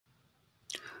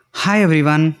Hi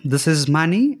everyone, this is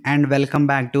Mani and welcome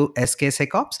back to SK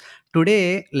SecOps.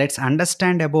 Today, let's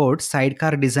understand about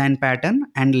Sidecar Design Pattern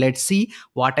and let's see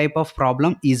what type of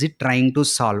problem is it trying to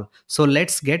solve. So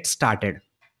let's get started.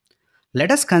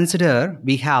 Let us consider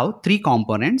we have three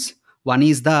components. One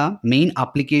is the main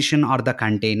application or the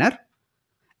container,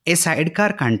 a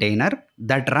sidecar container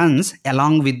that runs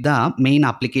along with the main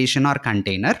application or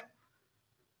container,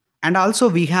 and also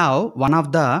we have one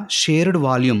of the shared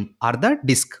volume or the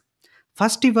disk.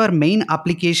 First, your main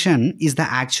application is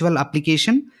the actual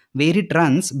application where it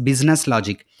runs business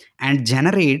logic and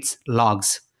generates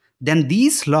logs. Then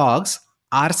these logs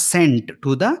are sent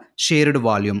to the shared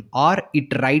volume or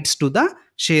it writes to the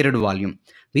shared volume.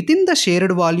 Within the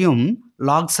shared volume,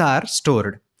 logs are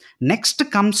stored. Next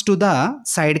comes to the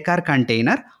sidecar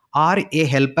container or a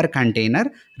helper container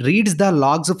reads the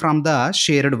logs from the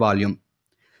shared volume.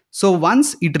 So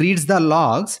once it reads the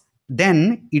logs,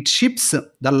 then it ships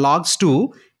the logs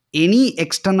to any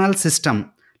external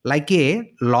system like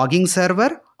a logging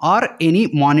server or any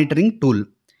monitoring tool.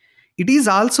 It is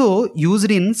also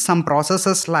used in some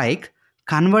processes like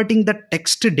converting the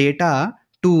text data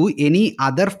to any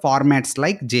other formats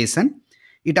like JSON.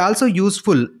 It also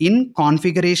useful in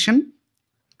configuration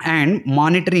and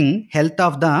monitoring health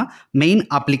of the main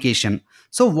application.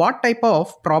 So what type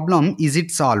of problem is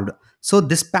it solved? So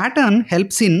this pattern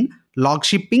helps in log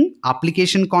shipping,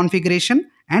 application configuration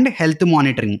and health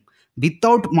monitoring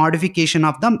without modification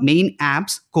of the main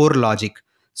app's core logic.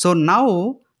 So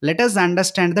now let us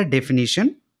understand the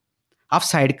definition of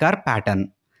sidecar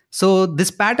pattern. So this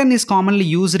pattern is commonly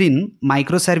used in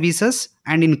microservices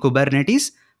and in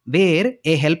Kubernetes, where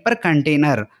a helper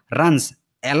container runs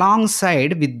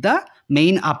alongside with the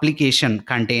main application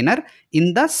container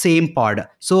in the same pod.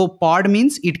 So pod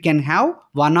means it can have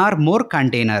one or more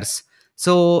containers.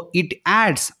 So it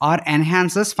adds or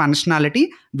enhances functionality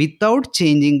without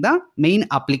changing the main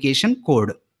application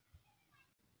code.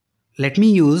 Let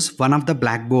me use one of the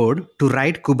Blackboard to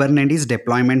write Kubernetes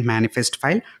deployment manifest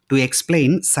file to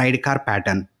explain sidecar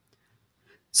pattern.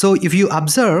 So if you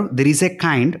observe, there is a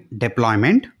kind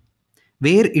deployment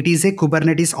where it is a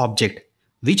Kubernetes object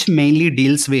which mainly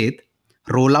deals with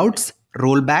rollouts,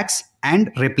 rollbacks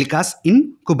and replicas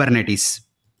in Kubernetes.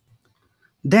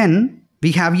 Then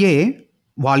we have a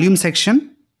volume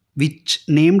section which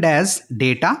named as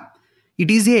data.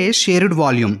 It is a shared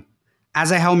volume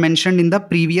as I have mentioned in the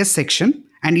previous section,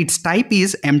 and its type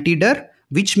is empty-dir,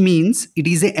 which means it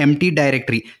is a empty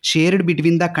directory shared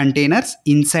between the containers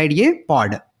inside a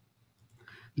pod.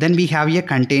 Then we have a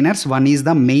containers. One is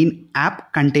the main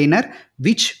app container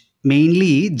which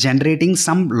mainly generating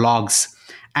some logs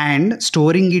and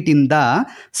storing it in the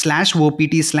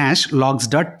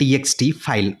 /opt/logs.txt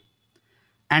file.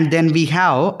 And then we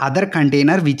have other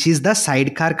container which is the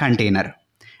sidecar container,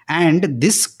 and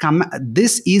this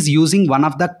is using one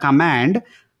of the command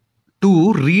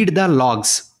to read the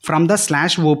logs from the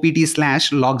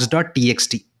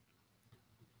 /opt/logs.txt.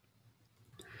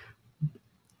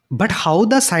 But how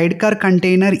the sidecar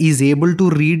container is able to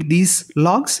read these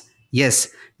logs? Yes,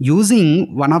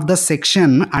 using one of the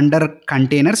section under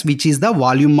containers, which is the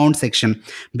volume mount section,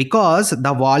 because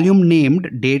the volume named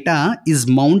data is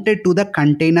mounted to the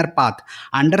container path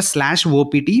under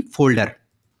 /opt folder.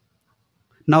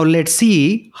 Now let's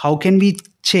see how can we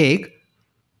check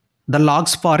the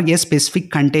logs for a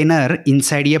specific container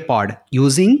inside a pod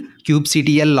using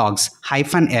kubectl logs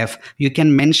 -f. You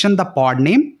can mention the pod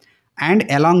name and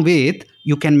along with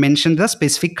you can mention the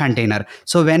specific container.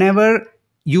 So whenever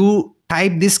you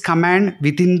type this command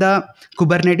within the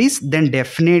Kubernetes, then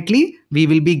definitely we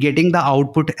will be getting the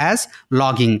output as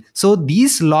logging. So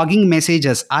these logging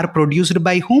messages are produced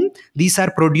by whom? These are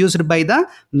produced by the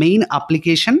main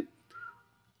application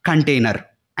container,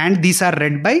 and these are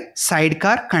read by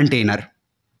sidecar container.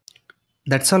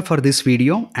 That's all for this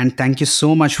video, and thank you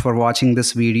so much for watching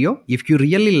this video. If you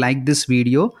really like this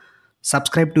video,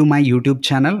 subscribe to my YouTube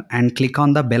channel and click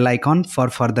on the bell icon for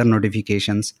further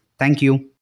notifications. Thank you.